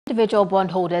individual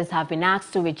bondholders have been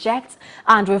asked to reject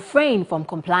and refrain from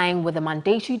complying with the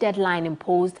mandatory deadline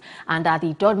imposed under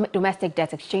the Domestic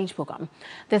Debt Exchange Program.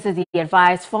 This is the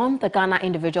advice from the Ghana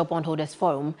Individual Bondholders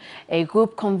Forum, a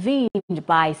group convened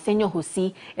by Senyor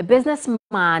Husi, a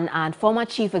businessman and former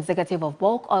chief executive of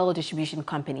bulk oil distribution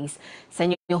companies.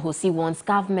 Senyor Husi wants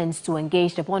governments to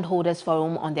engage the Bondholders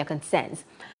Forum on their concerns.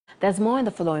 There's more in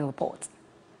the following report.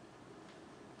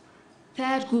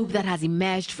 Third group that has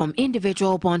emerged from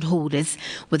individual bondholders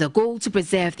with a goal to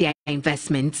preserve their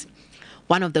investments.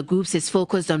 One of the groups is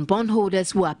focused on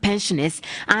bondholders who are pensioners,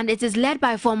 and it is led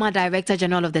by former Director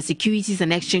General of the Securities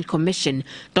and Exchange Commission,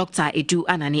 Dr. Edu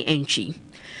Anani Enchi.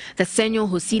 The Senyor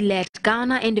Husi-led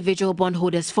Ghana Individual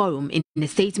Bondholders Forum in a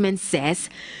statement says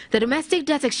the Domestic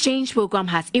Debt Exchange Program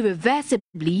has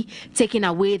irreversibly taken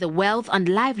away the wealth and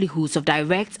livelihoods of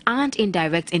direct and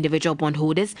indirect individual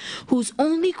bondholders whose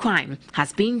only crime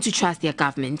has been to trust their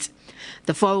government.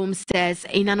 The forum says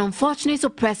in an unfortunate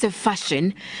oppressive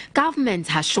fashion, government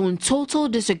has shown total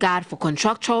disregard for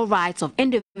contractual rights of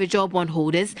individual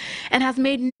bondholders and has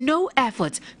made no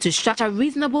effort to structure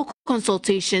reasonable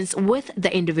consultations with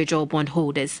the individual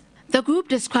bondholders. The group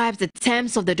describes the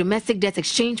terms of the Domestic Debt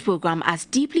Exchange Program as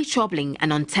deeply troubling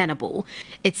and untenable.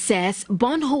 It says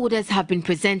bondholders have been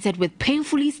presented with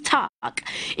painfully stark,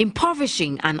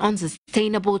 impoverishing and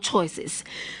unsustainable choices.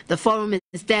 The forum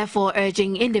is therefore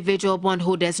urging individual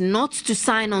bondholders not to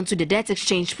sign on to the Debt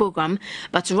Exchange Program,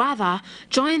 but rather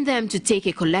join them to take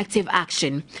a collective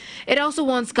action. It also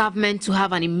wants government to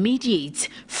have an immediate,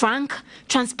 frank,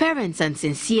 transparent and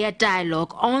sincere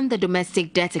dialogue on the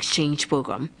Domestic Debt Exchange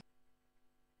Program.